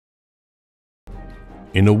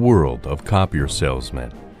In a world of copier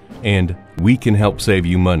salesmen and we can help save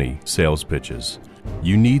you money sales pitches,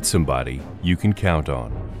 you need somebody you can count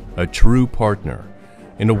on, a true partner.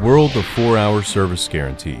 In a world of 4-hour service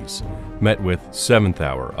guarantees, met with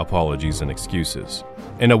 7th-hour apologies and excuses,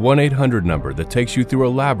 and a 1-800 number that takes you through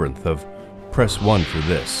a labyrinth of press 1 for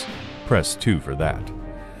this, press 2 for that.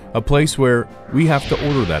 A place where we have to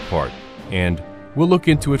order that part, and we'll look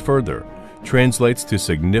into it further, translates to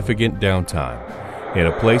significant downtime. In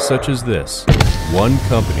a place such as this, one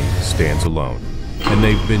company stands alone, and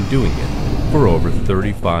they've been doing it for over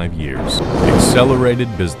 35 years. Accelerated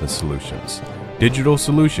Business Solutions, digital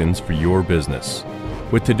solutions for your business.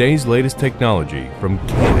 With today's latest technology from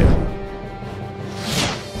Canon,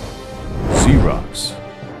 Xerox,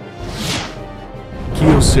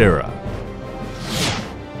 Kyocera,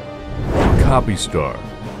 Copystar,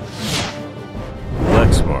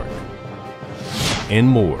 Lexmark, and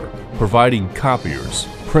more, providing copiers,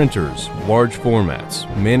 printers, large formats,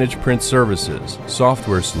 managed print services,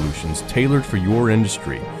 software solutions tailored for your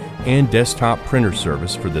industry, and desktop printer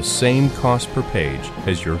service for the same cost per page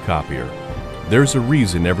as your copier. There's a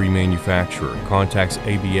reason every manufacturer contacts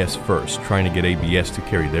ABS first, trying to get ABS to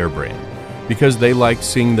carry their brand, because they like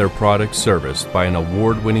seeing their product serviced by an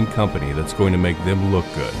award-winning company that's going to make them look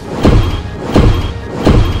good.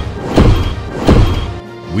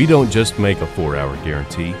 We don't just make a 4-hour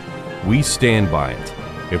guarantee, we stand by it.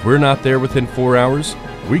 If we're not there within 4 hours,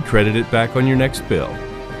 we credit it back on your next bill.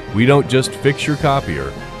 We don't just fix your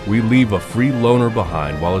copier, we leave a free loaner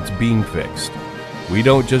behind while it's being fixed. We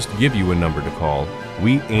don't just give you a number to call,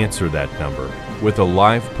 we answer that number with a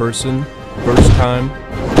live person, first time,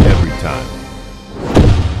 every time.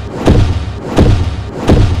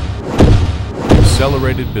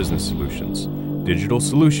 Accelerated Business Solutions, digital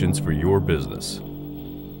solutions for your business.